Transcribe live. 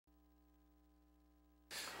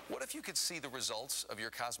What if you could see the results of your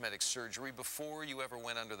cosmetic surgery before you ever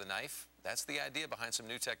went under the knife? That's the idea behind some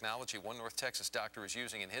new technology one North Texas doctor is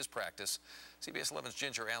using in his practice. CBS 11's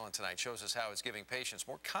Ginger Allen tonight shows us how it's giving patients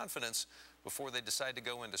more confidence before they decide to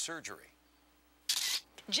go into surgery.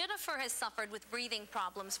 Jennifer has suffered with breathing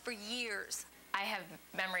problems for years. I have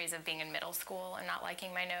memories of being in middle school and not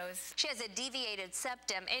liking my nose. She has a deviated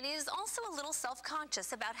septum and is also a little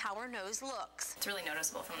self-conscious about how her nose looks. It's really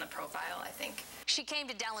noticeable from the profile, I think. She came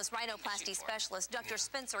to Dallas rhinoplasty specialist Dr.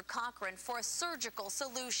 Spencer Cochran for a surgical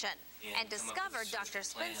solution and discovered Dr.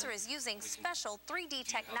 Spencer is using special 3D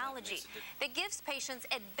technology that gives patients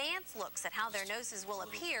advanced looks at how their noses will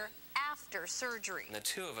appear after surgery. The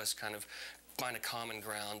two of us kind of find a common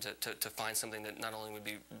ground to find something that not only would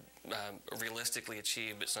be realistically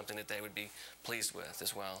achieved, but something that they would be pleased with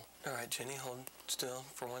as well. All right, Jenny, hold still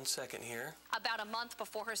for 1 second here. About a month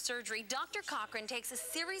before her surgery, Dr. Cochran takes a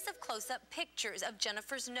series of close-up pictures of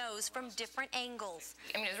Jennifer's nose from different angles.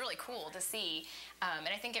 I mean, it was really cool to see, and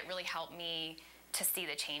I think it really helped me to see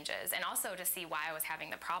the changes and also to see why I was having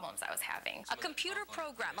the problems I was having. A computer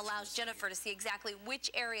program allows Jennifer to see exactly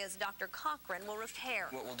which areas Dr. Cochran will repair.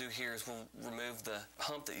 What we'll do here is we'll remove the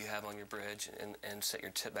hump that you have on your bridge and set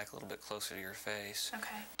your tip back a little bit closer to your face.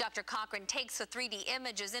 Okay. Dr. Cochran takes the 3D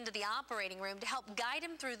images into the operating room to help guide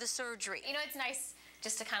him through the surgery. You know, it's nice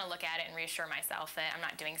just to kind of look at it and reassure myself that I'm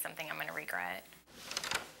not doing something I'm going to regret.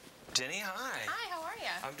 Jenny, hi. Hi, how are you?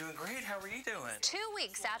 I'm doing great. How are you doing? 2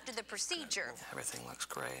 weeks after the procedure, Everything looks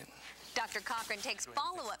great. Dr. Cochran takes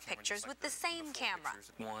follow-up pictures with the same camera.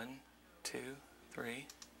 1, 2, 3.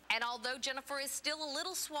 And although Jennifer is still a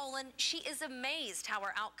little swollen, she is amazed how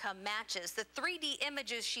her outcome matches the 3D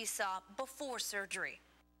images she saw before surgery.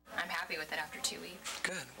 I'm happy with it after 2 weeks.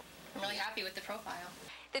 Good. I'm really happy with the profile.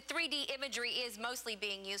 The 3D imagery is mostly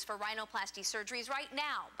being used for rhinoplasty surgeries right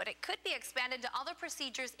now, but it could be expanded to other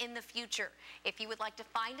procedures in the future. If you would like to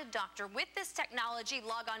find a doctor with this technology,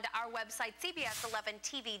 log on to our website,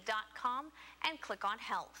 cbs11tv.com, and click on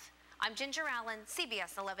Health. I'm Ginger Allen,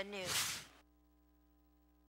 CBS 11 News.